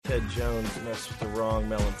Ted Jones messed with the wrong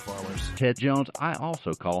melon farmers. Ted Jones, I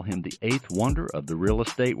also call him the eighth wonder of the real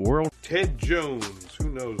estate world. Ted Jones, who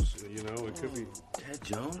knows, it could be... Ted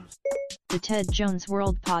Jones? The Ted Jones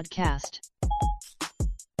World Podcast.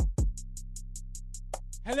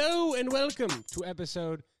 Hello and welcome to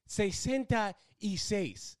episode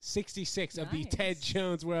 66 of the Ted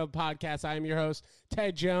Jones World Podcast. I am your host,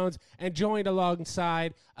 Ted Jones, and joined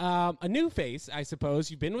alongside a new face, I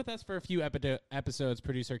suppose. You've been with us for a few episodes,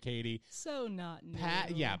 producer Katie. So not new.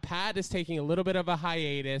 Pat is taking a little bit of a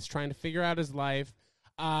hiatus, trying to figure out his life.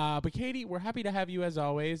 But Katie, we're happy to have you as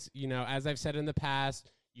always. You know, as I've said in the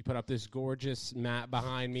past, you put up this gorgeous mat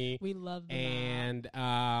behind me. We love the mat.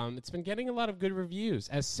 And it's been getting a lot of good reviews.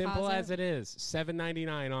 As simple as it is.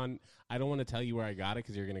 $7.99 on... I don't want to tell you where I got it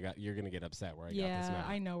because you're gonna get upset where I got this mat.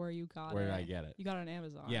 Yeah, I know where you got it. Where did I get it? You got it on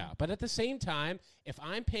Amazon. Yeah, but at the same time, if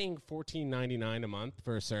I'm paying $14.99 a month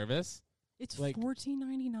for a service... It's like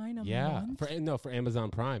 $14.99 a month? For Amazon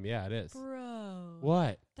Prime. Yeah, it is. Bro.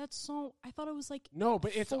 What? That's so... I thought it was like No,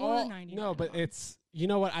 but it's all... No, but it's... You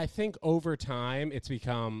know what? I think over time, it's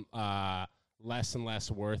become less and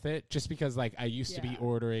less worth it. Just because, like, I used to be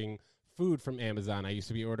ordering food from Amazon. I used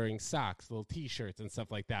to be ordering socks, little T-shirts, and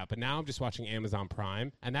stuff like that. But now I'm just watching Amazon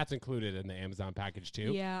Prime, and that's included in the Amazon package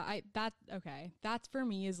too. Yeah, okay. That for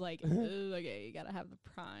me is like, okay, you gotta have the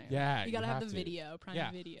Prime. Yeah, you gotta have the video,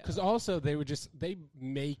 Prime Video. Because also they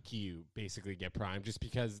make you basically get Prime just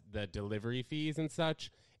because the delivery fees and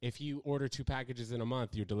such. If you order 2 packages in a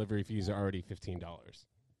month, your delivery fees are already $15. Do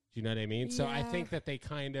you know what I mean? Yeah. So I think that they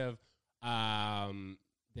kind of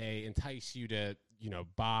they entice you to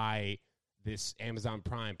buy this Amazon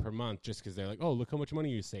Prime per month just because they're like, oh, look how much money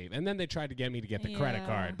you save. And then they tried to get me to get the credit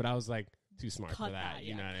card, but I was like, too smart for that.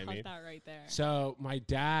 You know what I mean? Cut that right there. So my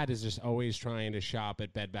dad is just always trying to shop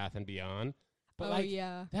at Bed Bath & Beyond. But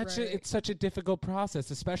it's such a difficult process,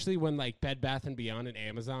 especially when like Bed Bath & Beyond and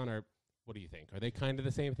Amazon are, what do you think? Are they kind of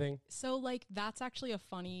the same thing? So like that's actually a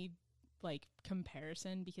funny like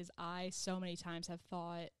comparison because I so many times have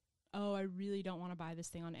thought, oh, I really don't want to buy this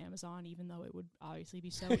thing on Amazon, even though it would obviously be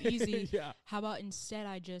so easy. Yeah. How about instead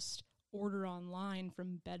I just order online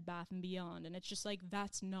from Bed Bath & Beyond? And it's just like,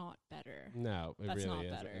 that's not better. No, that's really not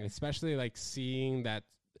isn't. better. And especially like seeing that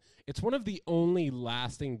it's one of the only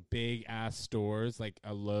lasting big ass stores like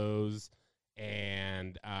a Lowe's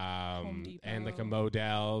and like a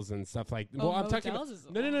Modell's and stuff like. Oh, I'm talking about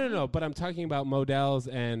no. But I'm talking about Modell's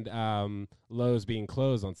and Lowe's being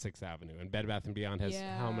closed on 6th Avenue, and Bed Bath & Beyond has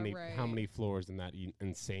how many floors in that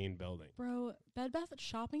insane building? Bro,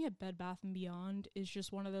 shopping at Bed Bath & Beyond is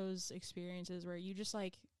just one of those experiences where you just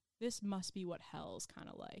like, this must be what hell's kind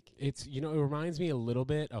of like. It's it reminds me a little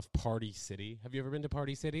bit of Party City. Have you ever been to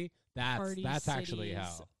Party City? That's actually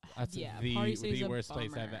hell. That's the worst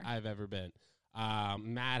place I've ever been.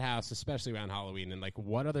 Madhouse, especially around Halloween, and like,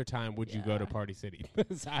 what other time would you go to Party City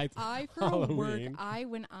besides Halloween?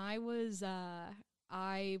 When I was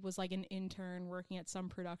like an intern working at some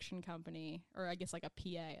production company, or I guess like a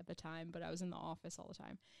PA at the time, but I was in the office all the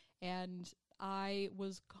time, and I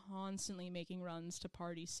was constantly making runs to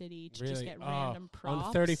Party City to just get random props.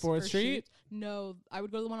 On 34th Street? Shoots. No, I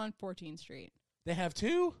would go to the one on 14th Street. They have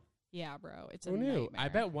 2? Yeah, bro. It's Who a knew? nightmare. I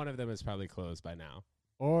bet one of them is probably closed by now.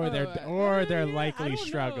 Or they're likely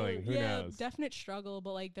struggling. Who knows? Definite struggle,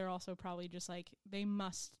 but like they're also probably just like it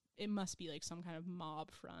must be like some kind of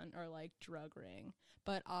mob front or like drug ring.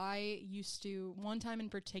 But I used to, one time in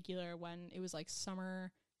particular when it was like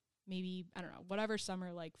summer, maybe, I don't know, whatever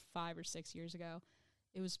summer, like 5 or 6 years ago,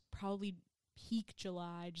 it was probably peak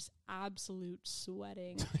July, just absolute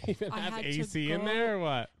sweating. I have AC in there or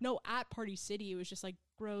what? No, at Party City, it was just like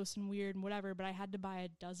gross and weird and whatever, but I had to buy a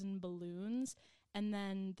dozen balloons, and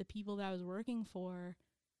then the people that I was working for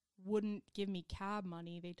wouldn't give me cab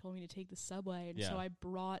money. They told me to take the subway, and so I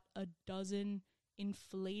brought a dozen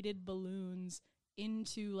inflated balloons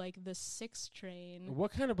into like the 6 train.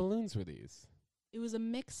 What kind of balloons were these? It was a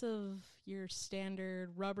mix of your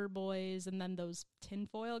standard rubber boys and then those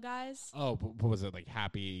tinfoil guys. Oh, but was it like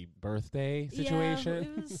happy birthday situation? Yeah,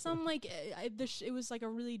 it was some like it was like a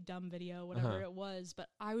really dumb video, whatever it was. But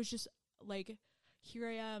I was just like, here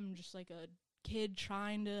I am, just like a kid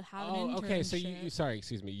trying to have an internship. Okay. So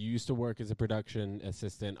you used to work as a production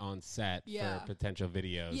assistant on set for potential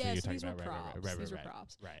videos. Yeah, so these were props. These were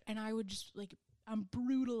props. Right. And I would just like, I'm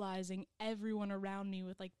brutalizing everyone around me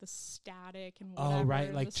with like the static and whatever. Oh,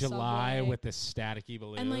 right, like July subway. with the staticky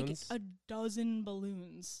balloons. And like a dozen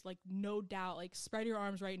balloons, like no doubt. Like spread your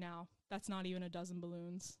arms right now. That's not even a dozen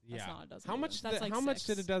balloons. That's not a dozen. How much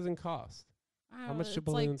did a dozen cost? How much do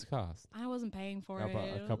balloons cost? I wasn't paying for About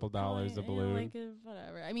it. a couple dollars a You know, balloon. like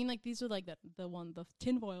whatever. I mean, like these are like the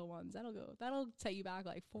tinfoil ones. That'll set you back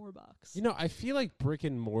like $4. You know, I feel like brick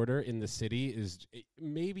and mortar in the city is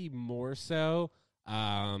maybe more so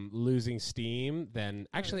losing steam than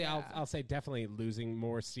actually. yeah. I'll say definitely losing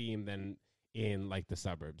more steam than in like the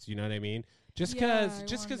suburbs. You know what I mean? Just Yeah,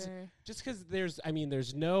 because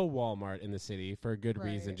there's no Walmart in the city for a good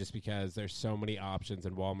reason. Right. Just because there's so many options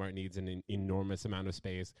and Walmart needs an enormous amount of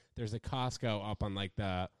space. There's a Costco up on like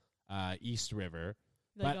the East River.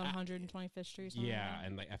 like but on 125th Street. Or something Yeah, like that.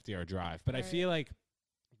 and like FDR Drive. But I Right. feel like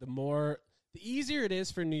the easier it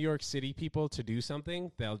is for New York City people to do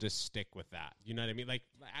something, they'll just stick with that. You know what I mean? Like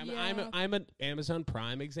I'm an Amazon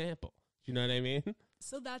Prime example. You know what I mean?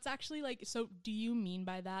 So that's actually like, so do you mean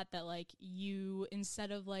by that like you,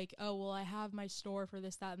 instead of like, oh, well, I have my store for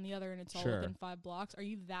this, that, and the other, and it's all Sure. within 5 blocks. Are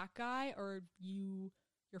you that guy, or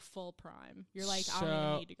you're full Prime? You're like, I So- don't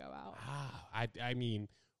even need to go out. I mean,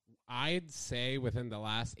 I'd say within the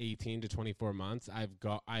last 18 to 24 months, I've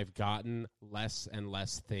gotten less and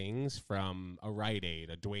less things from a Rite Aid,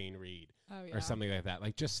 a Dwayne Reed, Oh, yeah. or something like that.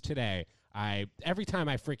 Like just today, every time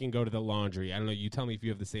I freaking go to the laundry, I don't know, you tell me if you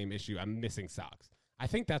have the same issue, I'm missing socks. I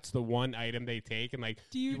think that's the one item they take, and like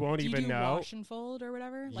you won't do even you know. wash and fold or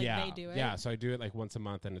whatever? Like yeah, they do it? yeah. So I do it like once a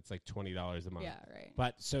month, and it's like $20 a month. Yeah, right.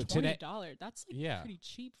 But so today, $20, that's like Yeah. pretty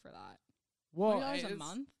cheap for that. well, $20 a it's-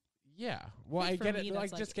 month? Yeah. Well, think I for get me, it. Like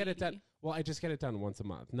that's just like get it done. 80. Well, I just get it done once a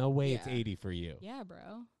month. No way, it's Yeah. 80 for you. Yeah,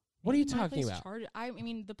 bro. What are you My talking place about? I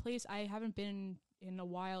mean, the place, I haven't been in a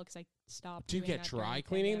while because I stopped. Do you doing get that during dry the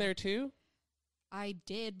cleaning there pandemic. too? I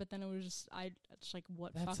did, but then it was just it's like,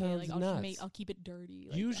 what? That Fuck it, sounds like I'll nuts. I'll keep it dirty.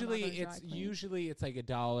 Like, I'm not Usually gonna dry it's clean. like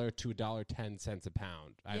 $1 to $1.10 a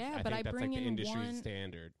pound. Yeah, I but think I that's bring like the in industry one-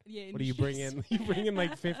 standard. Yeah, What do you bring in? You bring in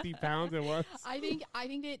like 50 pounds at once? I think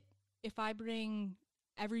that if I bring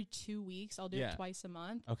every 2 weeks, I'll do Yeah. it twice a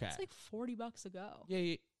month. Okay. It's like $40 a go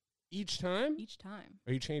Yeah, each time? each time.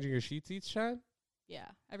 Are you changing your sheets each time? Yeah,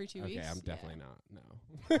 every 2 Okay, weeks. I'm yeah. definitely not. No.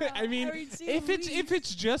 I mean, every 2 if weeks.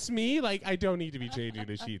 it's just me, like I don't need to be changing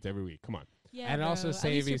the sheets every week. Come on. Yeah, and also bro, at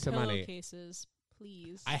save least you your some money. Pillowcases,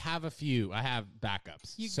 please. I have a few. I have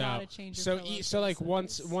backups. You so, gotta change your so like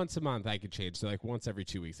pillowcases. once a month I could change. So like once every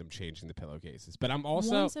 2 weeks I'm changing the pillowcases. But I'm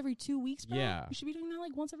also once every 2 weeks, bro? Yeah. You should be doing that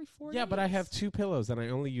like once every 4 yeah, days. but I have 2 pillows and I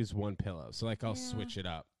only use 1 pillow. So like I'll Yeah. switch it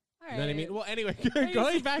up. All You know what I right. mean? Well, anyway, you going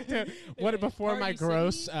saying? back to what before my Party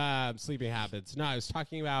gross City? sleeping habits. No, I was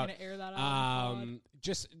talking about Gonna air that out on the pod.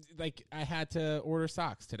 just like I had to order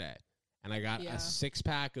socks today, and I got Yeah. a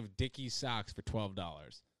 6-pack of Dickies socks for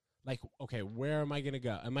 $12. Like, okay, where am I gonna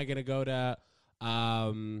go? Am I gonna go to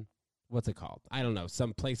what's it called? I don't know,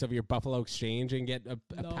 some place over your Buffalo Exchange and get a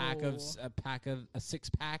pack of No. a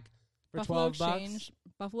 6-pack for Buffalo $12?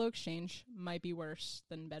 Buffalo Exchange might be worse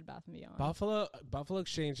than Bed Bath and Beyond. Buffalo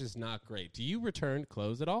Exchange is not great. Do you return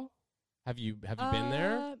clothes at all? Have you been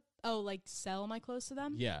there? Oh, like sell my clothes to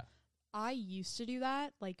them? Yeah. I used to do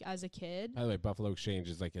that, like as a kid. By the way, Buffalo Exchange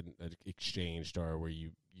is like an exchange store where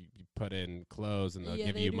you put in clothes and they'll Yeah,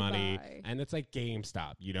 give they you do money, buy. and it's like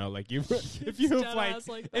GameStop, you know, like you if you have deadass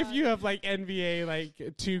like if that. you have like NBA like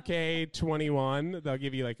 2K21, they'll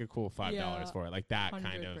give you like a cool $5 Yeah, for it, like that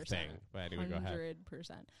kind of 100%. thing. But anyway, go ahead.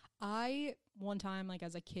 100%. I one time, like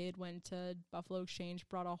as a kid, went to Buffalo Exchange,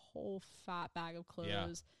 brought a whole fat bag of clothes. Yeah.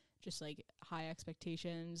 Just like high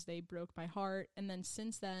expectations. They broke my heart. And then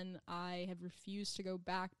since then, I have refused to go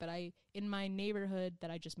back. But in my neighborhood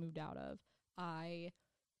that I just moved out of, I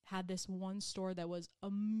had this one store that was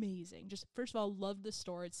amazing. Just first of all, loved the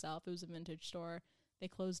store itself. It was a vintage store. They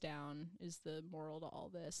closed down is the moral to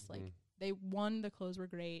all this. Like the clothes were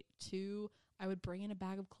great. 2, I would bring in a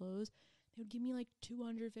bag of clothes. They would give me like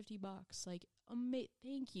 $250. Like,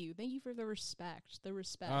 thank you for the respect.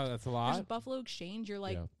 Oh, that's a There's lot. Buffalo Exchange. You're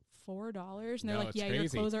like Yeah. $4, and they're No, like, it's yeah, your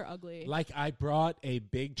crazy. clothes are ugly. Like I brought a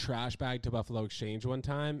big trash bag to Buffalo Exchange one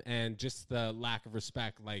time, and just the lack of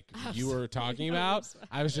respect, like you were Absolutely talking no about, respect.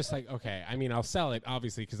 I was just like, okay. I mean, I'll sell it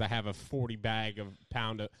obviously because I have a 40 bag of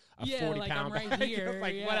pound, a Yeah, 40 like, pound I'm right bag. here,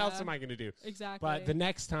 Like, what else yeah. am I gonna do? Exactly. But the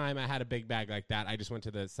next time I had a big bag like that, I just went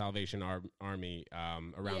to the Salvation Army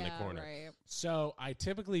around the corner. Right. So I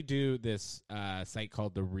typically do this site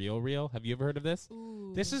called the Real Real. Have you ever heard of this?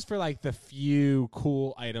 Ooh. This is for like the few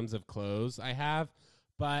cool items of clothes I have,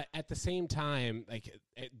 but at the same time, like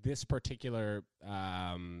this particular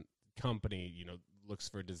company, you know, looks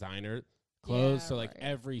for designer clothes. Yeah, So like right.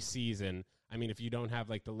 every season, I mean, if you don't have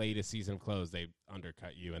like the latest season of clothes, they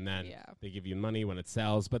undercut you, and then Yeah. they give you money when it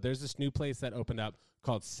sells. But there's this new place that opened up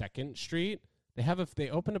called Second Street. They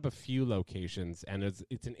opened up a few locations, and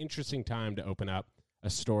it's an interesting time to open up a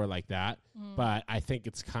store like that. But I think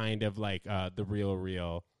it's kind of like the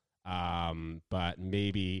Real, but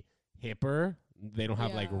maybe hipper. They don't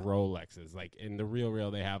have like Rolexes. Like in the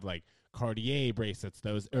Real, they have like Cartier bracelets,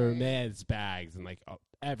 those Hermes bags, and like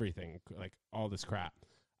everything, like all this crap.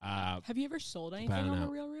 Have you ever sold anything on the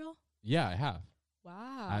Real? Yeah, I have.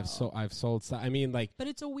 Wow. I've sold stuff. I mean, like, but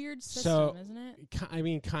it's a weird system, isn't it? I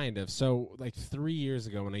mean, kind of. So, like 3 years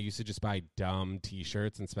ago, when I used to just buy dumb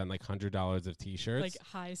T-shirts and spend like $100 of T-shirts, like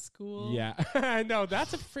high school. Yeah, I know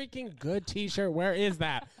that's a freaking good T-shirt. Where is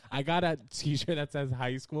that? I got a T-shirt that says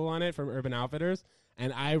high school on it from Urban Outfitters,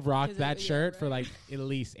 and I rocked that shirt for like at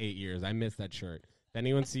least 8 years. I missed that shirt. If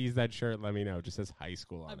anyone sees that shirt, let me know. It just says high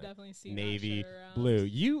school on it. I've definitely seen navy that shirt around.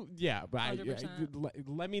 blue. But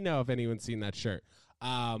let me know if anyone's seen that shirt.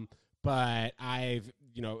 But I've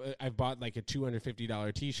bought like a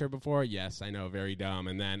 $250 T-shirt before. Yes, I know, very dumb.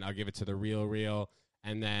 And then I'll give it to the Real,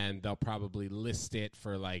 and then they'll probably list it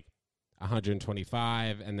for like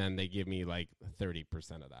 $125, and then they give me like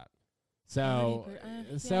 30% of that. So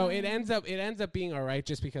it ends up being all right,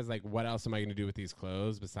 just because like what else am I going to do with these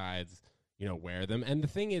clothes besides wear them? And the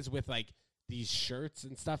thing is, with like these shirts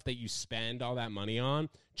and stuff that you spend all that money on,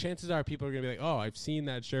 chances are people are going to be like, oh, I've seen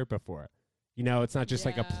that shirt before. It's not just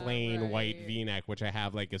like a plain white V-neck, which I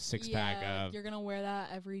have like a six-pack of. You're going to wear that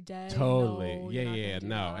every day. Totally.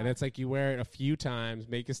 No. And it's like you wear it a few times,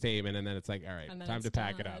 make a statement, and then it's like, all right, time to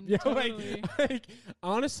pack it up. Totally. like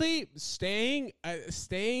honestly, staying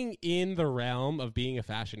in the realm of being a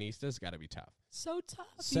fashionista has got to be tough. So tough.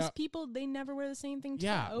 These people, they never wear the same thing.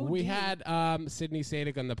 We had Sydney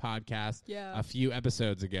Sadik on the podcast a few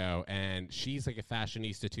episodes ago, and she's like a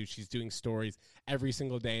fashionista too. She's doing stories every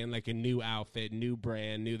single day in like a new outfit, new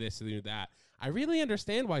brand, new this, new that. I really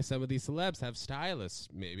understand why some of these celebs have stylists.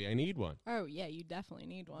 Maybe I need one. Oh, yeah, you definitely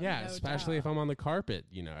need one. Yeah, especially if I'm on the carpet,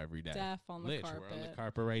 every day. Def on the carpet. We're on the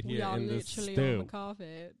carpet right here in the literally stew. on the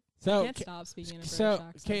carpet. So, can't stop speaking in a British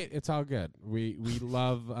accent. Kate, it's all good. We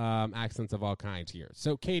love accents of all kinds here.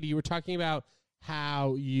 So, Katie, you were talking about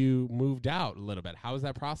how you moved out a little bit. How has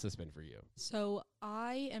that process been for you? So,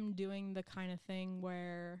 I am doing the kind of thing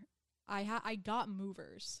where I got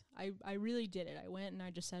movers. I really did it. I went and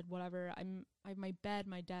I just said, whatever. I have my bed,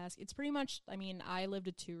 my desk. It's pretty much, I lived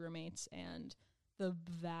with 2 roommates, and the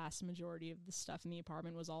vast majority of the stuff in the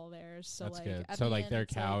apartment was all theirs. So that's like, good. At So the like end, their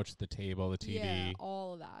couch, the table, the TV. Yeah,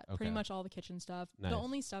 all of that. Okay. Pretty much all the kitchen stuff. Nice. The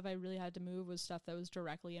only stuff I really had to move was stuff that was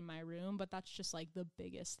directly in my room, but that's just like the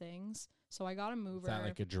biggest things. So I got a mover. Is that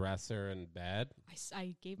like a dresser and bed?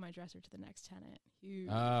 I gave my dresser to the next tenant. Huge.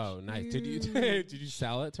 Oh, nice. Huge. Did you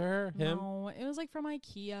sell it to her? Him? No, it was like from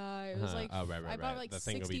IKEA. It was like right. I bought like the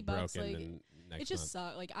thing will be $60. broken Like, next it just month.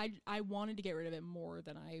 sucked. Like I wanted to get rid of it more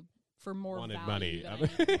than for more wanted value money. than I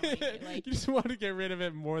needed money. Like, you just want to get rid of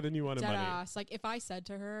it more than you wanted money. Ass. Like if I said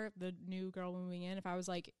to her, the new girl moving in, if I was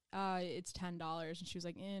like, it's $10, and she was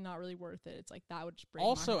like, not really worth it. It's like that would just break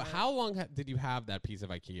Also, my heart. how long did you have that piece of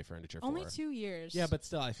IKEA furniture for? Only 2 years. Yeah, but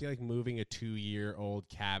still, I feel like moving a 2-year-old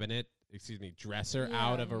dresser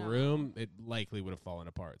out of a room, it likely would have fallen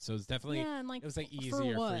apart. So it's definitely, and like, it was like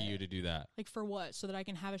easier for you to do that. Like for what? So that I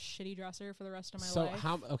can have a shitty dresser for the rest of my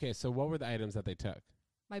life? So what were the items that they took?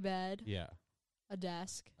 My bed. Yeah. A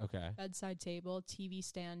desk. Okay. Bedside table, TV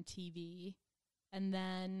stand, TV, and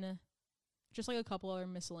then just like a couple other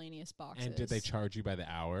miscellaneous boxes. And did they charge you by the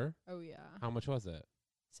hour? Oh yeah. How much was it?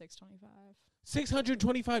 $625.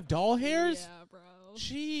 $625 doll hairs? Yeah, bro.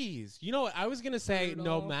 Jeez. You know what? I was going to say,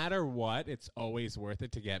 Brutal. no matter what, it's always worth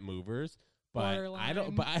it to get movers. But Borderline.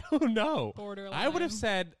 I don't know. Borderline. I would have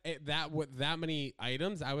said that with that many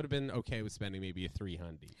items, I would have been okay with spending maybe a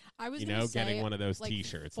 $300. I was getting one of those like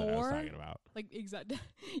T-shirts that I was talking about. Like exactly,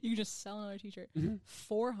 you can just sell another T-shirt. Mm-hmm.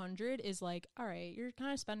 400 is like, all right, you're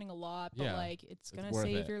kind of spending a lot, but like it's gonna worth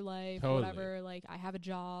save it. your life, Totally. whatever. Like I have a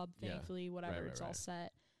job, thankfully, whatever. Right, it's all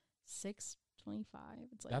set. $625.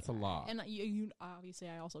 It's like that's a lot. And you obviously,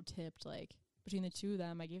 I also tipped like. Between the two of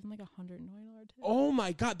them, I gave them like $120 tip. Oh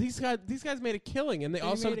my God, these guys made a killing, and they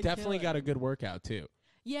also definitely got a good workout too.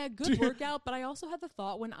 Yeah, good workout. But I also had the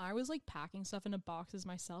thought when I was like packing stuff into boxes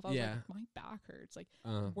myself, I was like, my back hurts. Like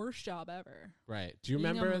worst job ever. Right. Do you Being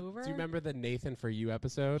a remember? mover? Do you remember the Nathan For You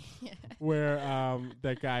episode? Yeah. Where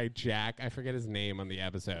that guy Jack, I forget his name on the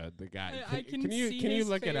episode. The guy. Can you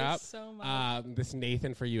look it up? So much. This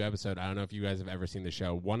Nathan For You episode. I don't know if you guys have ever seen the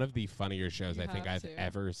show. One of the funnier shows You I think have I've to.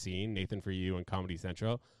 ever seen. Nathan For You on Comedy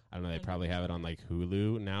Central. I don't know. They probably have it on like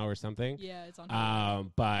Hulu now or something. Yeah, it's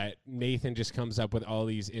on. But Nathan just comes up with all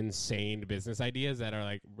these insane business ideas that are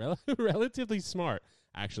like relatively smart.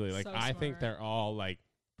 Actually, like So I think smart. they're all like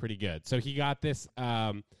pretty good. So he got this.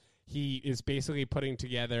 he is basically putting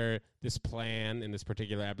together this plan. In this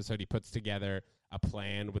particular episode, he puts together a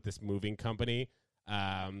plan with this moving company,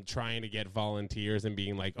 trying to get volunteers and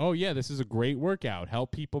being like, oh, yeah, this is a great workout.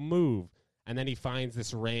 Help people move. And then he finds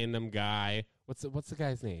this random guy. What's the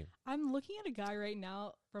guy's name? I'm looking at a guy right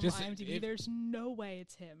now from Just- IMDb. There's no way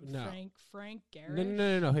it's him. No. Frank Garrett.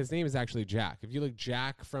 No. His name is actually Jack. If you look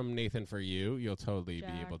Jack from Nathan For You, you'll totally be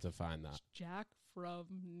Jack. able to find that. Jack from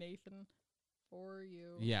Nathan For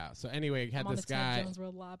You. Yeah. So anyway, had I'm on this the Ted guy. Jones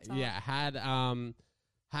World laptop. Yeah,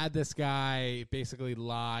 had this guy basically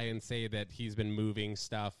lie and say that he's been moving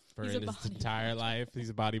stuff for He's a his entire bodybuilder. life. He's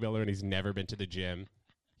a bodybuilder and he's never been to the gym.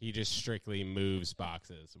 He just strictly moves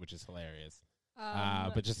boxes, which is hilarious.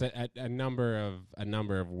 But just a number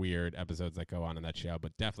of weird episodes that go on in that show.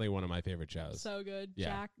 But definitely one of my favorite shows. so good.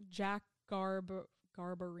 Yeah. Jack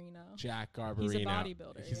Garbarino. Jack Garbarino. He's a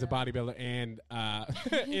bodybuilder. He's a yeah. bodybuilder, and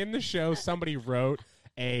in the show, somebody wrote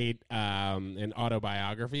an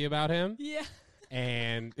autobiography about him. Yeah.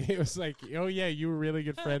 And it was like, oh, yeah, you were really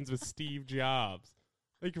good friends with Steve Jobs.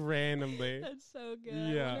 Like, randomly. That's so good.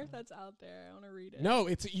 Yeah. I wonder if that's out there. I want to read it. No,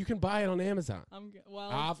 you can buy it on Amazon. I'm good.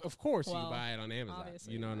 Well, Of course you well, can buy it on Amazon.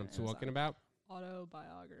 obviously You know what on I'm Amazon. talking about?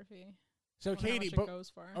 autobiography. So, Wonder how Katie, much it goes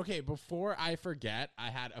for. okay, before I forget, I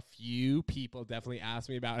had a few people definitely ask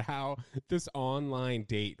me about how this online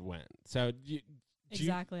date went. So,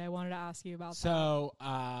 Exactly. I wanted to ask you about that. So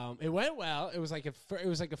it went well. It was like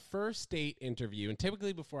a first date interview, and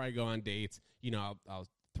typically before I go on dates, I'll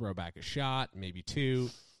throw back a shot, maybe two,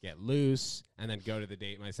 get loose, and then go to the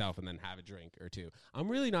date myself, and then have a drink or two. I'm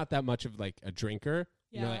really not that much of like a drinker.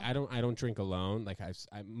 Yeah. Like I don't drink alone. Like I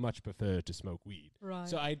much prefer to smoke weed. Right.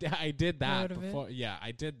 So I did that Proud of it. before. Yeah,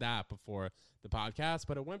 I did that before the podcast,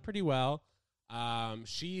 but it went pretty well.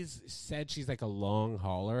 She's said she's like a long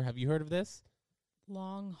hauler. Have you heard of this?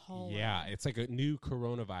 Long haul. Yeah, it's like a new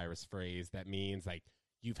coronavirus phrase that means like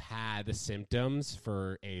you've had the symptoms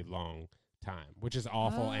for a long time, which is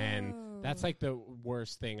awful. And that's Oh. like the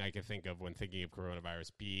worst thing I could think of when thinking of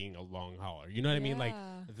coronavirus being a long hauler. You know what I mean? Like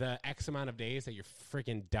the X amount of days that you're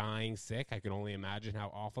freaking dying sick. I can only imagine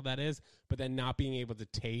how awful that is. But then not being able to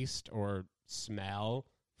taste or smell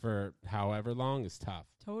for however long is tough.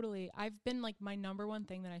 Totally. I've been like, my number one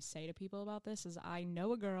thing that I say to people about this is I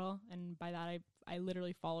know a girl, and by that I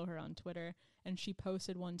literally follow her on Twitter, and she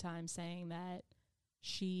posted one time saying that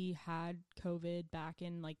she had COVID back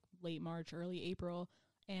in like late March, early April,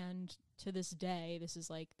 and to this day, this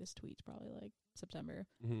tweet's probably like September.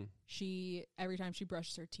 Mm-hmm. She, every time she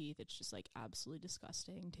brushes her teeth, it's just like absolutely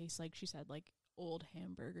disgusting. Tastes like, she said, like old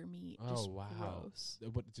hamburger meat. Oh, Just wow. gross.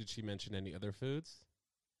 What did she mention? Any other foods?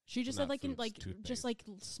 She just Not said like in foods, like toothpaste. just like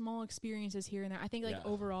small experiences here and there. I think like Yeah.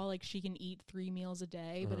 overall like she can eat 3 meals a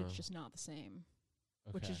day, but it's Uh-huh. just not the same,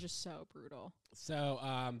 which Okay. is just so brutal. So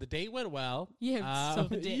the date went well. Yeah, so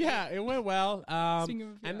the date- yeah, it went well. Speaking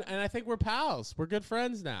of- and yeah. I think we're pals. We're good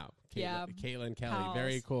friends now. Yeah, Caitlin Kelly,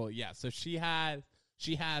 very pals. cool. Yeah, so she has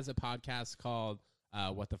a podcast called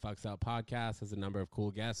What the Fuck's Up Podcast. Has a number of cool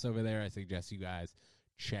guests over there. I suggest you guys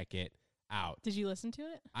check it out. Did you listen to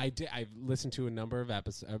it? I did. I've listened to a number of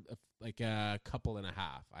episodes, like a couple and a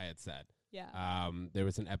half. I had said. Yeah. There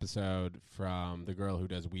was an episode from the girl who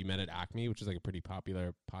does We Met at Acme, which is like a pretty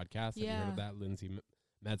popular podcast. Have you heard of Yeah. that? Lindsay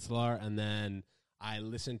Metzler. And then I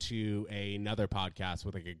listened to another podcast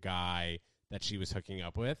with like a guy that she was hooking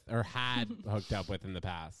up with or had hooked up with in the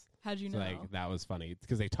past. How'd you So know? like that was funny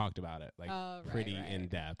because they talked about it like Oh, right, pretty right. in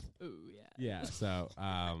depth. Ooh, yeah. Yeah. So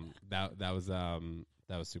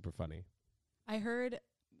that was super funny. I heard.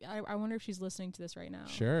 I wonder if she's listening to this right now.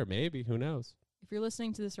 Sure, maybe. Who knows? If you're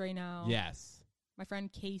listening to this right now, Yes. my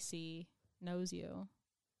friend Casey knows you.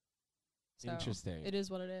 So Interesting. It is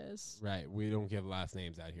what it is. Right. We don't give last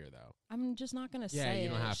names out here though. I'm just not gonna Yeah, say you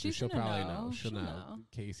don't it. have to. She's She'll gonna probably know. She'll know.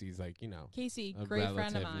 Casey's like, Casey, a great relative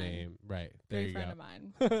friend of mine. name. Right. There Great you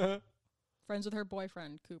friend go. of mine. Friends with her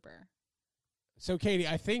boyfriend Cooper. So, Katie,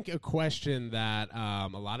 I think a question that a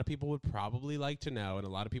lot of people would probably like to know, and a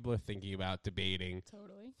lot of people are thinking about debating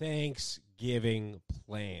Totally. Thanksgiving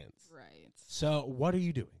plans. Right. So, what are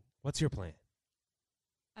you doing? What's your plan?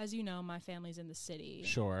 As you know, my family's in the city.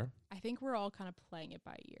 Sure. I think we're all kind of playing it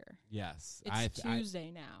by ear. Yes. It's Tuesday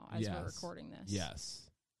now as we're Yes. recording this. Yes.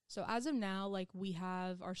 So as of now, like we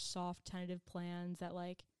have our soft tentative plans that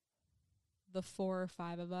like the 4 or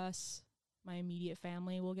 5 of us, my immediate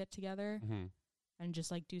family, will get together Mm-hmm. and just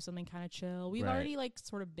like do something kind of chill. We've Right. already like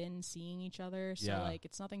sort of been seeing each other, so Yeah. like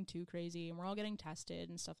it's nothing too crazy, and we're all getting tested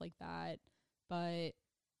and stuff like that. But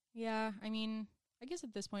yeah, I mean, I guess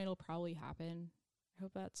at this point it'll probably happen. I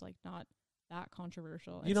hope that's like not that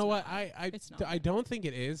controversial. You It's know what? not. It's not. I don't think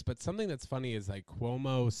it is, but something that's funny is like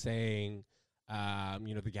Cuomo saying,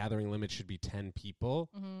 the gathering limit should be 10 people.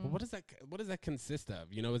 Mhm. But what does that consist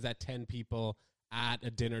of? Is that 10 people at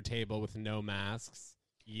a dinner table with no masks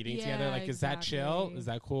eating together? Yeah, Like, is that chill? exactly. Is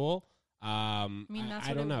that cool? mean, that's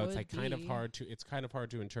I what don't it know. It's would like kind of be. hard to. It's kind of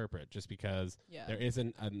hard to interpret just because Yeah. there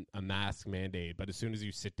isn't a mask mandate. But as soon as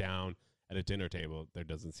you sit down at a dinner table, there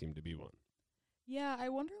doesn't seem to be one. Yeah, I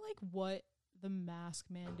wonder like what the mask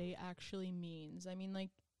mandate actually means. I mean,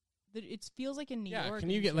 like, it feels like in New York. Can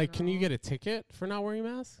you in get general- a ticket for not wearing a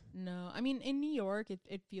mask? No, I mean in New York,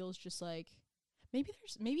 it feels just like maybe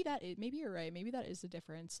you're right. Maybe that is the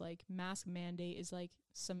difference. Like mask mandate is like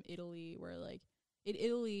some Italy where like in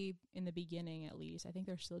Italy in the beginning at least, I think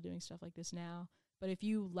they're still doing stuff like this now. But if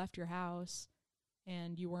you left your house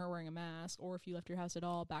and you weren't wearing a mask, or if you left your house at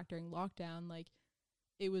all back during lockdown, like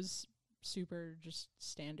it was super just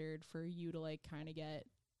standard for you to like kind of get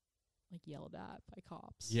like yelled at by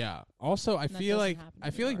cops. Yeah. Also, I And that feel doesn't like happen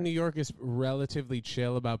in New New York. York is relatively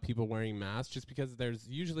chill about people wearing masks, just because there's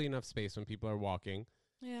usually enough space when people are walking.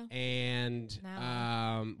 Yeah. And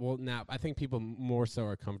now I think people more so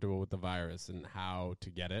are comfortable with the virus and how to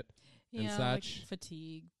get it and Yeah, such. like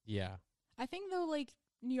fatigue. Yeah. I think though, like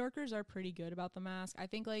New Yorkers are pretty good about the mask. I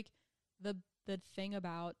think like the thing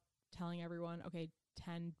about telling everyone, okay,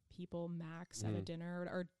 10 people max at a dinner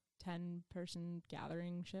or 10 person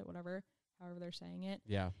gathering, shit, whatever, however they're saying it.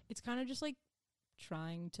 Yeah. It's kind of just like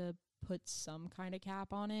trying to put some kind of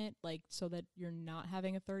cap on it, like so that you're not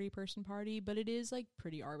having a 30 person party, but it is like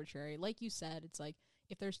pretty arbitrary. Like you said, it's like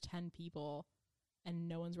if there's 10 people and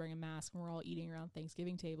no one's wearing a mask and we're all eating around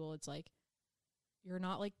Thanksgiving table, it's like you're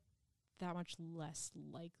not like that much less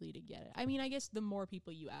likely to get it. I mean, I guess the more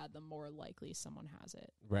people you add, the more likely someone has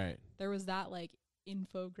it. Right. There was that like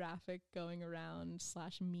infographic going around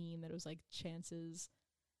 / meme that was like chances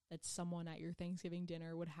that someone at your Thanksgiving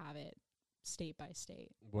dinner would have it state by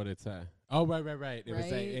state. What did it say? Oh, right. It was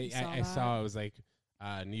Right? like, You saw I saw that? it was like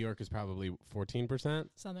New York is probably 14%.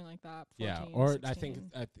 Something like that. 14, Yeah, or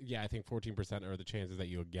 16. I think 14% are the chances that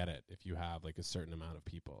you'll get it if you have like a certain amount of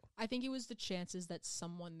people. I think it was the chances that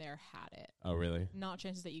someone there had it, Oh, really? not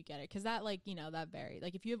chances that you get it, because that like that varied.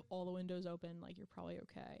 Like if you have all the windows open, like you're probably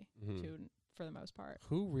okay for the most part.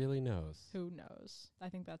 Who really knows? Who knows? I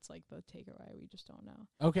think that's like the takeaway. We just don't know.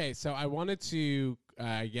 Okay, so I wanted to,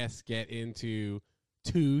 I guess, get into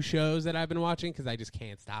 2 shows that I've been watching because I just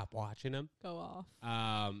can't stop watching them. Go off.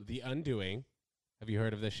 The Undoing. Have you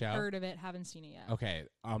heard of this show? Heard of it, haven't seen it yet. Okay,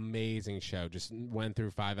 amazing show. Just went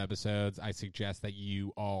through 5 episodes. I suggest that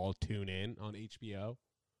you all tune in on HBO.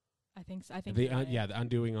 I think The you're right. The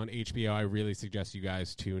Undoing on HBO. I really suggest you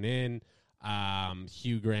guys tune in.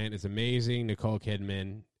 Hugh Grant is amazing. Nicole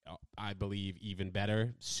Kidman, I believe, even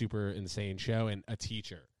better. Super insane show. And A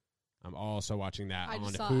Teacher. I'm also watching that I on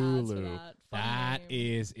just saw ads for Hulu. that. Funny That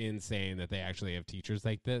name. is insane that they actually have teachers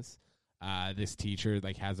like this. This teacher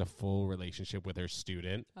like has a full relationship with her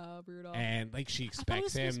student, Oh, brutal. and like she thought it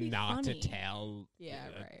was expects supposed to him be not funny. to tell, Yeah,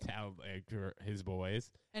 right. tell his boys.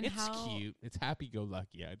 And it's how cute. It's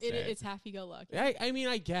happy-go-lucky. I'd It, say it's happy-go-lucky. I mean,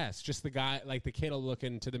 I guess just the guy, like the kid, will look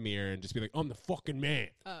into the mirror and just be like, "I'm the fucking man,"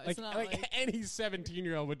 Oh, like it's not like any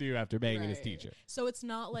 17-year-old would do after banging his Right. teacher. So it's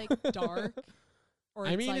not like dark, or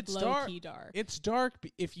I it's mean, like it's low dark. key dark. It's dark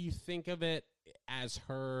if you think of it as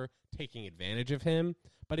her taking advantage of him,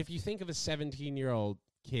 but if you think of a 17-year-old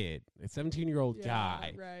kid, a 17-year-old Yeah,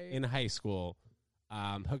 guy right. in high school,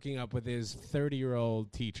 hooking up with his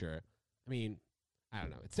 30-year-old teacher, I mean, I don't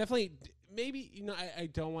know. It's definitely maybe I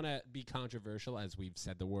don't want to be controversial, as we've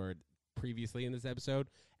said the word previously in this episode,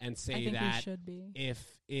 and I say think we that should be.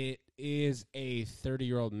 if it is a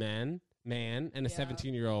 30-year-old man and a Yeah.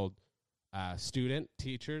 17-year-old student,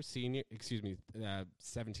 teacher, senior,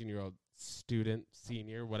 17-year-old student,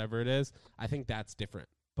 senior, whatever it is, I think that's different.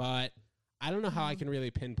 But I don't know how I can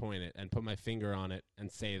really pinpoint it and put my finger on it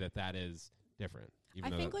and say that is different, even I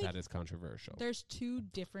though think, like, that is controversial. There's 2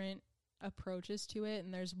 different approaches to it,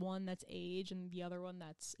 and there's one that's age, and the other one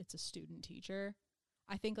it's a student teacher.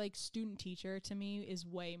 I think like student teacher to me is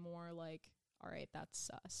way more like, all right, that's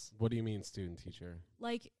sus. What do you mean, student teacher?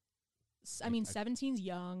 Like, I mean, 17's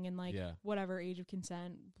young and like Yeah. whatever age of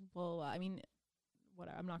consent. Well, I mean,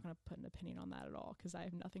 whatever. I'm not gonna put an opinion on that at all because I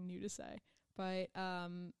have nothing new to say. But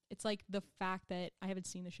it's like the fact that I haven't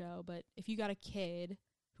seen the show, but if you got a kid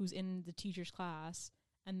who's in the teacher's class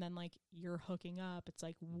and then like you're hooking up, it's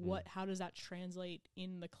like how does that translate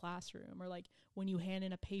in the classroom? Or like when you hand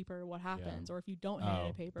in a paper, what happens? Or if you don't hand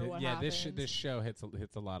in a paper, what happens? This show hits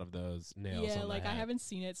a lot of those nails. Yeah, on like the I head. haven't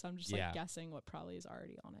seen it, so I'm just like guessing what probably is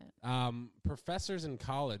already on it. Professors in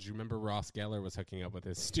college, remember Ross Geller was hooking up with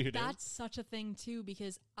his students? That's such a thing too,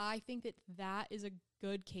 because I think that is a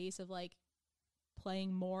good case of like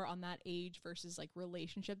playing more on that age versus like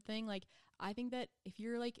relationship thing. Like I think that if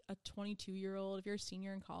you're like a 22-year-old, if you're a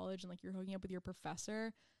senior in college and like you're hooking up with your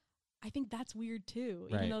professor, I think that's weird too,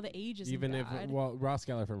 even though the age isn't even bad. Ross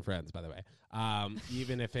Geller from Friends, by the way.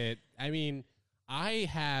 Even if it, I mean, I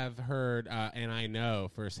have heard and I know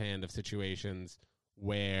firsthand of situations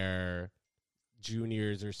where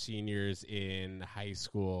juniors or seniors in high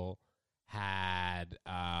school had,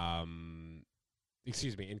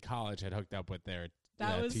 in college had hooked up with their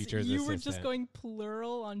teachers. You were just going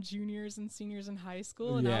plural on juniors and seniors in high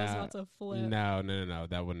school, and I was about to flip. No,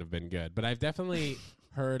 that wouldn't have been good. But I've definitely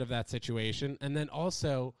heard of that situation. And then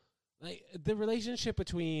also, like the relationship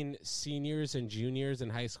between seniors and juniors in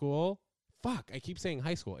high school. Fuck, I keep saying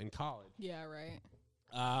high school, in college. Yeah, right.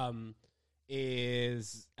 I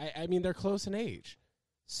mean, they're close in age.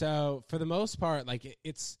 So for the most part, like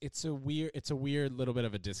it's a weird little bit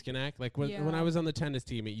of a disconnect. Like when I was on the tennis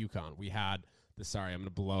team at UConn, we had sorry, I'm going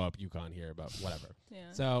to blow up UConn here, but whatever.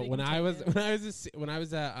 Yeah, so when I was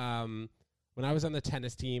on the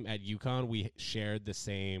tennis team at UConn, we shared the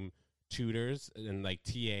same tutors and like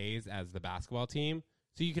TAs as the basketball team.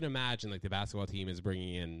 So you can imagine like the basketball team is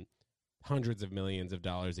bringing in hundreds of millions of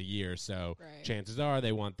dollars a year. So chances are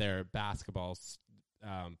they want their basketball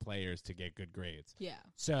players to get good grades. Yeah.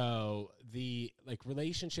 So the like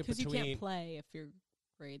relationship between, because you can't play if your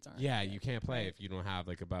grades aren't. Yeah, you can't play if you don't have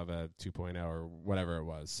like above a 2.0 or whatever it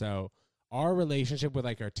was. So our relationship with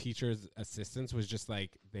like our teachers' assistants was just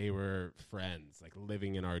like they were friends, like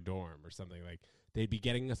living in our dorm or something. Like they'd be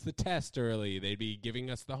getting us the test early, they'd be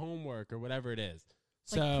giving us the homework or whatever it is.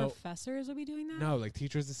 Like so professors would be doing that? No, like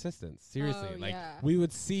teachers' assistants. Seriously, like we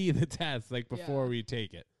would see the test like before we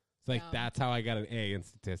take it. It's like that's how I got an A in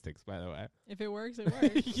statistics, by the way. If it works, it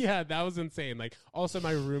works. Yeah, that was insane. Like, also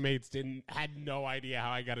my roommates had no idea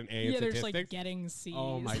how I got an A in statistics. Yeah, they're just like getting C's.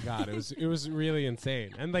 Oh my god, it was really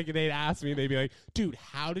insane. And like they'd ask me, they'd be like, "Dude,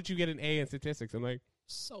 how did you get an A in statistics?" I'm like,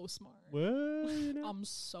 so smart. What? You know? I'm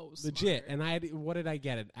so smart. Legit. And what did I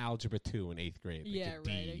get at Algebra 2 in 8th grade? Like yeah, a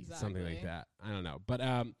D, right, exactly. Something like that. I don't know. But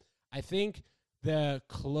I think the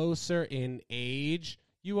closer in age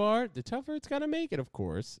you are, the tougher it's gonna make it, of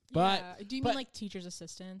course. But do you mean like teachers'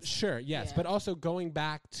 assistants? Sure, yes. Yeah. But also going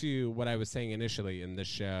back to what I was saying initially in this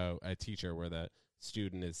show, a teacher where the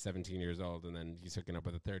student is 17 years old and then he's hooking up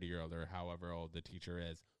with a 30-year-old or however old the teacher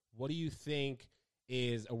is. What do you think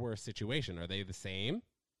is a worse situation? Are they the same?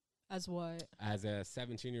 As what? As a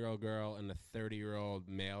 17-year-old girl and a 30-year-old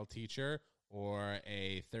male teacher, or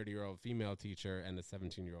a 30-year-old female teacher and a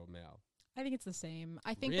 17-year-old male? I think it's the same.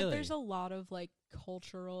 I think that there's a lot of like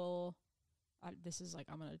cultural, this is like,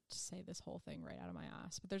 I'm going to say this whole thing right out of my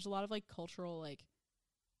ass, but there's a lot of like cultural like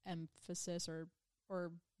emphasis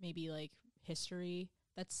or maybe like history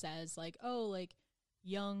that says like, oh, like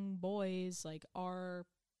young boys like are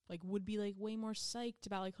like would be like way more psyched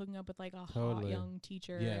about like hooking up with like a hot young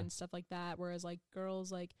teacher and stuff like that. Whereas like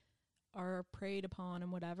girls like are preyed upon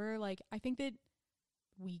and whatever. Like I think that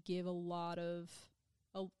we give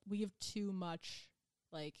we give too much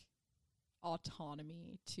like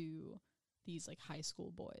autonomy to these like high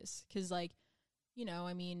school boys. 'Cause like, you know,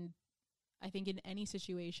 I mean, I think in any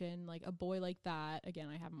situation, like a boy like that, again,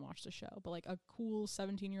 I haven't watched the show, but like a cool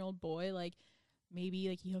 17-year-old boy, like maybe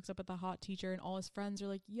like he hooks up with a hot teacher and all his friends are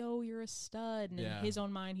like, yo, you're a stud. And in his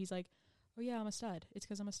own mind, he's like, oh yeah, I'm a stud. It's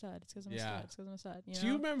 'cause I'm a stud. It's 'cause I'm a stud. It's 'cause I'm a stud. You know? Do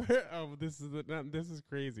you remember? Oh, this is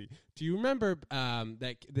crazy. Do you remember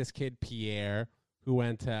that this kid Pierre who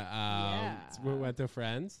went to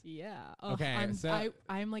Friends? Yeah. Okay.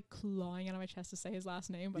 I'm like clawing out of my chest to say his last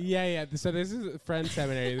name. But yeah. So this is Friends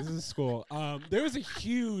Seminary. This is a school. There was a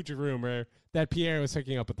huge rumor that Pierre was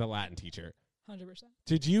hooking up with the Latin teacher. 100%.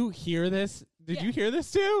 Did you hear this? Did you hear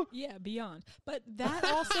this too? Yeah, beyond. But that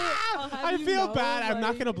also, I feel bad. Like, I'm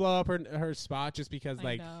not gonna blow up her spot just because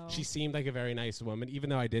she seemed like a very nice woman.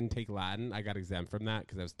 Even though I didn't take Latin, I got exempt from that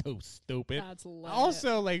because I was so stupid. That's lit.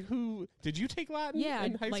 Also, like, who did you take Latin? Yeah,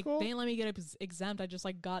 in high school. They didn't let me get exempt. I just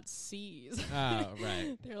like got C's. Oh,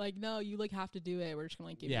 right. They're like, no, you like have to do it. We're just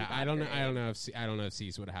gonna like give you. Yeah, I don't know if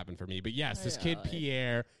C's would have happened for me, but yes, this kid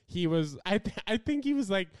Pierre, he was. I think he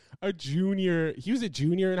was like a junior a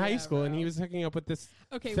junior in high Yeah, school, and bro. he was hooking up with this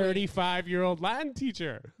Okay, 35-year-old Latin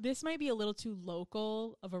teacher. This might be a little too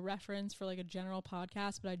local of a reference for like a general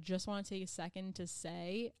podcast, but I just want to take a second to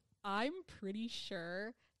say I'm pretty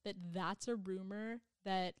sure that that's a rumor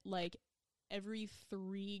that like every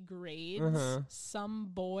 3 grades some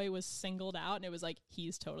boy was singled out and it was like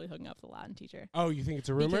he's totally hooking up with the Latin teacher. Oh, you think it's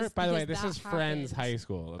a rumor? Because- By the way, because this is that Friends happens. High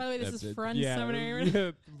School. By the way, this is Friends yeah, Seminary.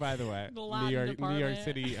 yeah, by the way, The New Latin York department.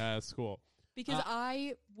 City school. Because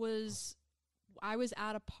I was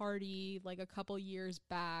at a party like a couple years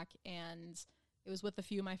back, and it was with a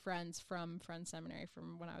few of my friends from Friends Seminary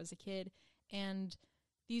from when I was a kid, and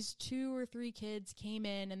these 2 or 3 kids came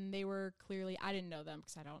in, and they were clearly, I didn't know them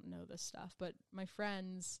because I don't know this stuff, but my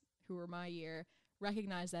friends who were my year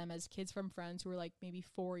recognized them as kids from Friends who were like maybe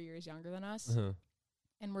 4 years younger than us,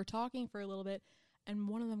 and we're talking for a little bit, and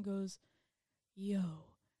one of them goes, "Yo,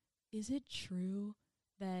 is it true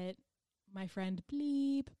that my friend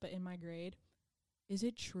Bleep, but in my grade, is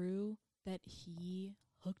it true that he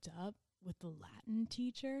hooked up with the Latin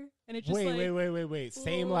teacher?" And it just Wait.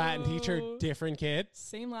 Same Latin teacher, Whoa. different kid,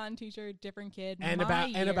 same Latin teacher, different kid, and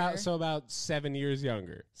about 7 years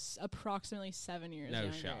younger. Approximately 7 years No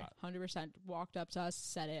younger. shot. 100% walked up to us,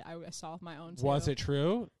 said it. I saw with my own. Was too. it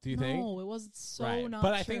true? Do you think? No, it was so right. not.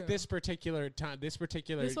 But I true. think this particular this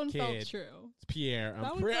one kid, felt true. Pierre. That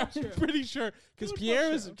I'm, one felt I'm true. pretty sure because That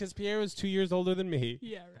one felt true. Pierre was 2 years older than me.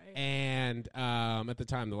 Yeah, right. And at the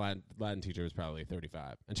time, the Latin teacher was probably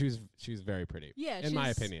 35, and she was very pretty. Yeah, in my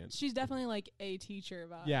opinion. she's definitely like a teacher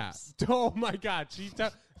vibes. Yeah. Oh my God, she's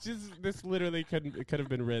this literally could have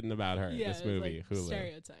been written about her. Yeah, this it's movie, like Hulu,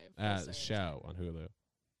 stereotype. Full stereotype. show on Hulu.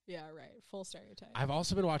 Yeah, right. Full stereotype. I've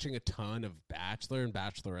also been watching a ton of Bachelor and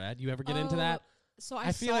Bachelorette. You ever get into that? So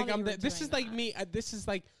I feel saw like that I'm. you were This doing is like that. me. This is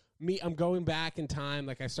like me. I'm going back in time.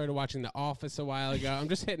 Like I started watching The Office a while ago. I'm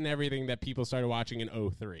just hitting everything that people started watching in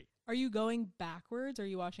 03. Are you going backwards or are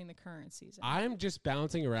you watching the current season? I'm just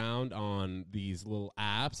bouncing around on these little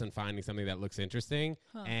apps and finding something that looks interesting.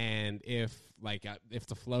 Huh. And if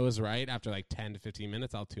the flow is right, after like 10 to 15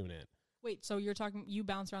 minutes, I'll tune in. Wait, so you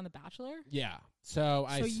bounce around The Bachelor? Yeah. So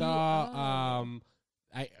I So saw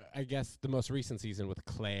I guess the most recent season with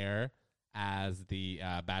Claire as the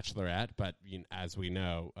Bachelorette, but as we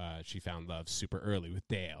know, she found love super early with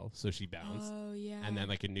Dale, so she bounced. Oh yeah. And then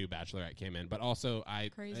like a new Bachelorette came in, but also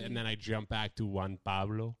Crazy. and then I jumped back to Juan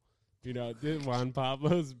Pablo. Juan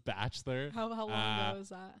Pablo's Bachelor. how long ago was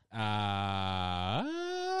that?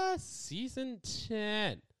 Season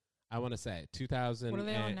 10. I want to say 2000. What are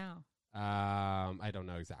they on now? I don't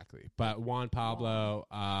know exactly, but Juan Pablo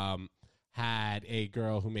had a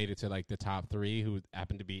girl who made it to like the top 3, who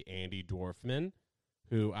happened to be Andy Dwarfman,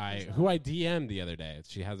 who I DM'd the other day.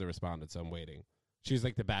 She hasn't responded, so I'm waiting. She's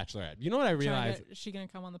like the Bachelorette. You know what I realized? Is she gonna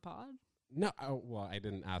come on the pod? No, well, I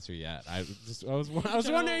didn't ask her yet. I was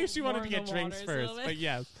wondering if she wanted to get drinks first, but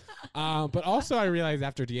yes. But also I realized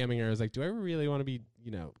after DMing her, I was like, do I really want to be,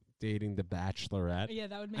 dating the Bachelorette? Yeah,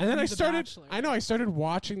 that would make. And then you I the started. Bachelor. I started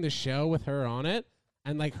watching the show with her on it,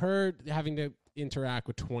 and like her having to interact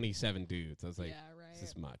with 27 dudes. I was like, yeah, right.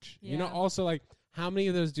 this is much. Yeah. Also like, how many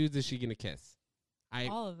of those dudes is she gonna kiss?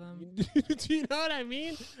 All of them. Do you know what I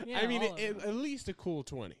mean? Yeah, I mean, all of them. at least a cool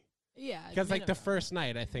 20. Yeah, Because like the minimum. first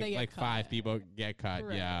night, I They think get like cut. 5 people get cut,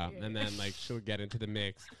 Right, yeah, yeah. and then like she'll get into the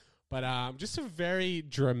mix. But just a very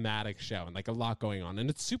dramatic show and like a lot going on, and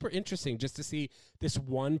it's super interesting just to see this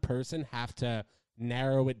one person have to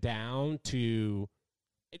narrow it down to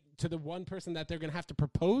the one person that they're gonna have to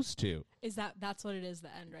propose to. Is that's what it is?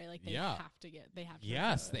 The end, right? Like they Yeah. have to get. They have to.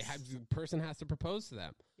 Yes, propose. the person has to propose to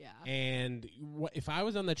them. Yeah. And if I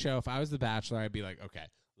was on the show, if I was the Bachelor, I'd be like, okay,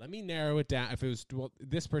 let me narrow it down. If it was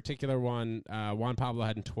this particular one, Juan Pablo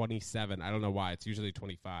had 27. I don't know why. It's usually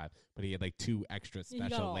 25, but he had like 2 extra He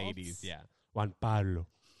got special alts. ladies. Yeah, Juan Pablo.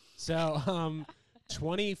 So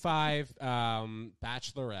 25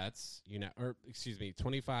 bachelorettes,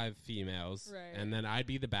 25 females, Right. and then I'd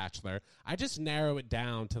be the Bachelor. I just narrow it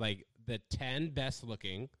down to like the 10 best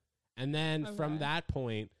looking, and then from Okay. that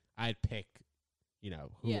point, I'd pick,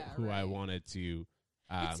 who I right. wanted to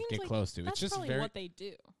It seems get like close to. That's It's just probably very. what they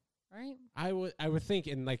do, right? I would think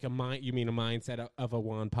in like you mean a mindset of a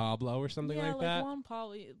Juan Pablo or something yeah, like that.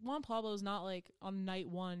 Juan Pablo's not like on night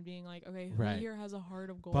 1 being like, okay, who Right. here has a heart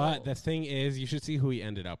of gold? But the thing is, you should see who he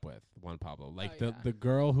ended up with, Juan Pablo. Like Oh, yeah. the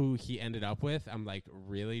girl who he ended up with, I'm like,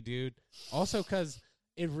 really, dude? Also, because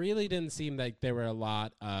it really didn't seem like there were a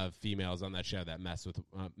lot of females on that show that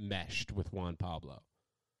meshed with Juan Pablo.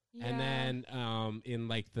 Yeah. And then in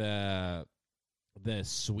like the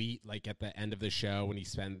suite, like at the end of the show when he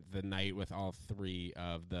spent the night with all 3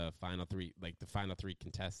 of the final 3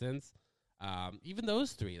 contestants, Even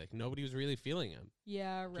those three, like nobody was really feeling him.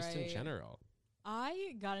 Yeah, right. Just in general.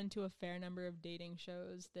 I got into a fair number of dating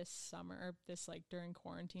shows this summer, during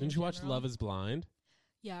quarantine. Didn't you watch Love is Blind?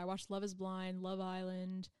 Yeah, I watched Love is Blind, Love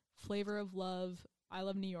Island, Flavor of Love, I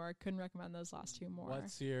Love New York. Couldn't recommend those last two more.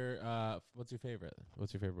 What's your favorite?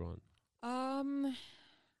 What's your favorite one?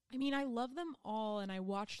 I mean, I love them all, and I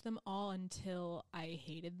watched them all until I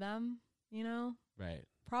hated them, you know? Right.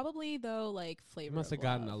 Probably, though, like, Flavor You must of have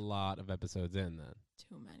gotten Love. a lot of episodes in then.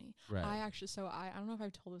 Too many. Right. I don't know if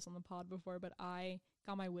I've told this on the pod before, but I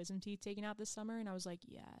got my wisdom teeth taken out this summer, and I was like,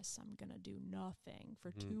 yes, I'm going to do nothing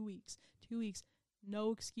for 2 weeks. 2 weeks.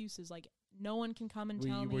 No excuses. Like, no one can come and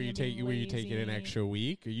tell me. Were you taking an extra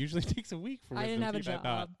week? It usually takes a week for I didn't have a wisdom teeth,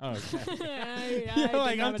 job. I thought. Oh, okay. I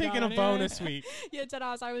like, I'm taking a bonus week. Yeah,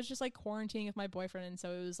 deadass. I was just like quarantining with my boyfriend, and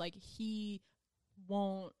so it was like he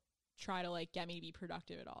won't try to like get me to be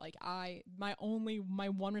productive at all. Like my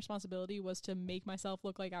one responsibility was to make myself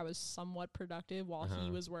look like I was somewhat productive while he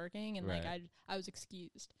was working, and like I was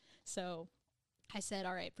excused. So I said,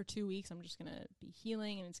 all right, for 2 weeks I'm just gonna be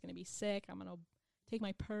healing, and it's gonna be sick. I'm gonna take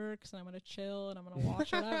my perks, and I'm gonna chill, and I'm gonna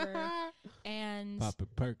watch whatever. And Pop a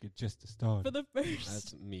perk is just a start. For the first,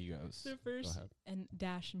 that's Migos. The first and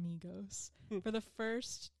dash Migos. For the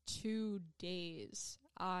first 2 days,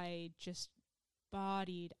 I just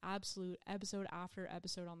bodied absolute episode after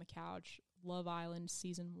episode on the couch. Love Island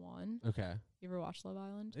season 1. Okay. You ever watched Love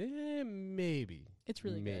Island? Maybe. It's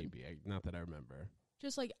really good. Maybe. Not that I remember.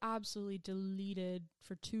 Just like absolutely deleted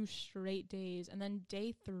for 2 straight days, and then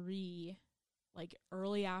day 3, like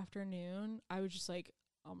early afternoon, I was just like,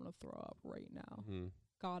 I'm gonna throw up right now.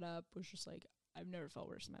 Got up, was just like, I've never felt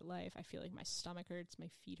worse in my life. I feel like my stomach hurts, my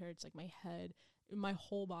feet hurts, like my head, my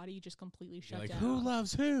whole body just completely shut down. Who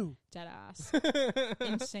loves who? Dead ass.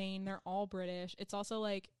 Insane. They're all British. It's also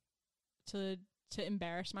like, to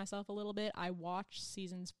embarrass myself a little bit, I watched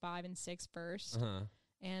seasons 5 and 6 first.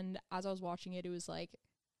 And as I was watching it, it was like,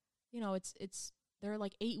 you know, there are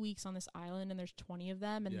like 8 weeks on this island, and there's 20 of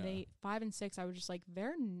them, and 5 and 6, I was just like,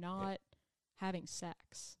 they're not having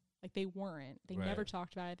sex. Like, they weren't. They never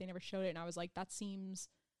talked about it. They never showed it, and I was like, that seems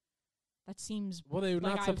well, they're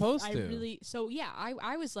like not supposed to.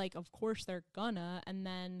 I was like, of course they're gonna, and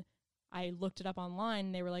then I looked it up online,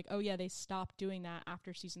 and they were like, oh yeah, they stopped doing that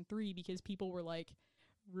after season 3 because people were like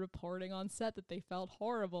reporting on set that they felt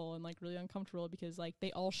horrible and like really uncomfortable because like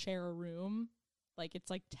they all share a room. Like,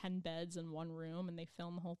 it's like 10 beds in one room, and they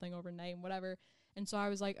film the whole thing overnight and whatever. And so I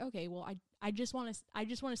was like, okay, well, I just want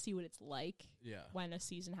to see what it's like when a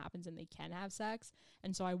season happens and they can have sex.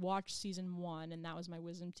 And so I watched season 1, and that was my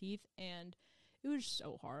wisdom teeth, and it was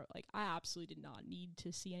so hard. Like, I absolutely did not need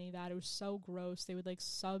to see any of that. It was so gross. They would like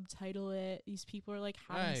subtitle it. These people are like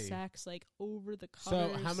having sex like over the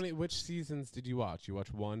covers. So which seasons did you watch? You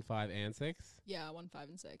watched 1, 5, and 6? Yeah, 1, 5,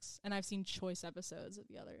 and 6. And I've seen choice episodes of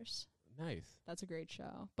the others. Nice. That's a great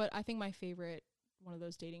show. But I think my favorite one of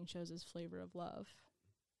those dating shows is Flavor of Love.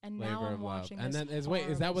 And Flavor now I'm of watching Love. this. And then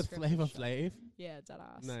is that with Flavor Flav? Yeah, it's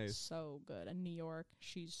deadass. Nice. So good. And New York,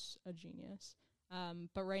 she's a genius.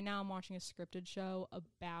 But right now I'm watching a scripted show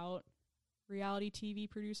about reality TV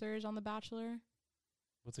producers on The Bachelor.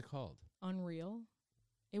 What's it called? Unreal.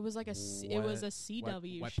 It was like a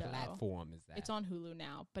CW what show. What platform is that? It's on Hulu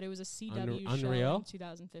now, but it was a CW show Unreal? in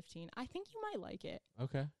 2015. I think you might like it.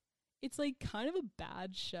 Okay. It's like kind of a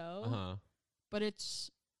bad show, but it's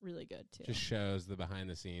really good too. Just shows the behind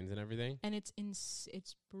the scenes and everything. And it's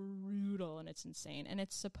brutal, and it's insane, and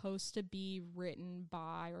it's supposed to be written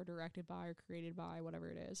by or directed by or created by whatever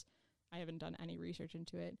it is. I haven't done any research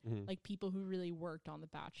into it. Like people who really worked on The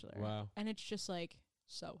Bachelor. Wow. And it's just like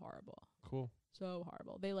so horrible. Cool. So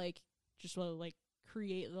horrible. They like just will like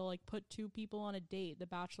they'll like put 2 people on a date, The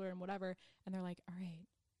Bachelor and whatever, and they're like, all right,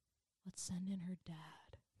 let's send in her dad.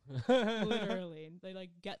 Literally. They like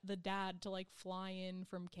get the dad to like fly in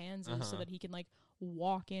from Kansas so that he can like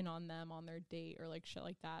walk in on them on their date or like shit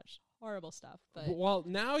like that. Horrible stuff. But well,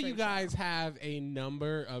 now you guys have a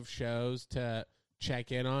number of shows to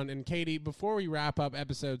check in on. And Katie, before we wrap up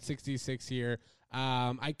episode 66 here,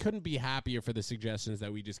 I couldn't be happier for the suggestions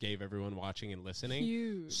that we just gave everyone watching and listening.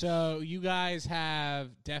 Huge. So you guys have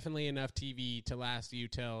definitely enough TV to last you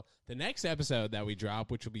till the next episode that we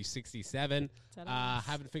drop, which will be 67.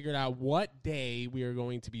 Haven't figured out what day we are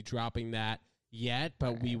going to be dropping that yet,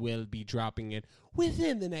 but we will be dropping it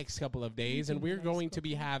within the next couple of days. And we're going to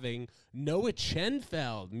be having Noah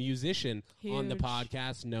Chenfeld, musician, on the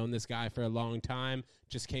podcast. Known this guy for a long time.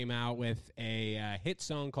 Just came out with a hit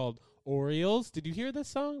song called Orioles. Did you hear this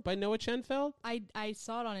song by Noah Schenfeld? I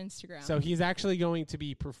saw it on Instagram. So he's actually going to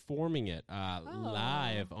be performing it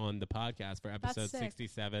live on the podcast for episode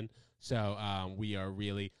 67. So we are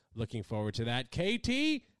really looking forward to that.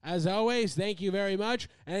 KT, as always, thank you very much.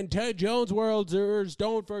 And Ted Jones Worlders,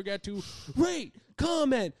 don't forget to rate,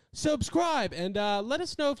 comment, subscribe, and let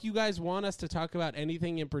us know if you guys want us to talk about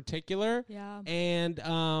anything in particular. Yeah. And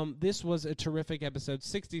this was a terrific episode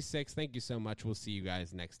 66. Thank you so much. We'll see you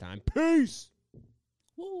guys next time. Peace.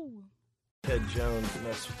 Woo. Ted Jones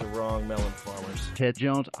messed with the wrong melon farmers. Ted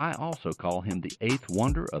Jones, I also call him the eighth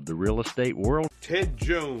wonder of the real estate world. Ted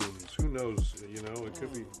Jones, who knows? You know, it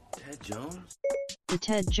could be Ted Jones? The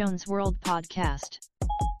Ted Jones World Podcast.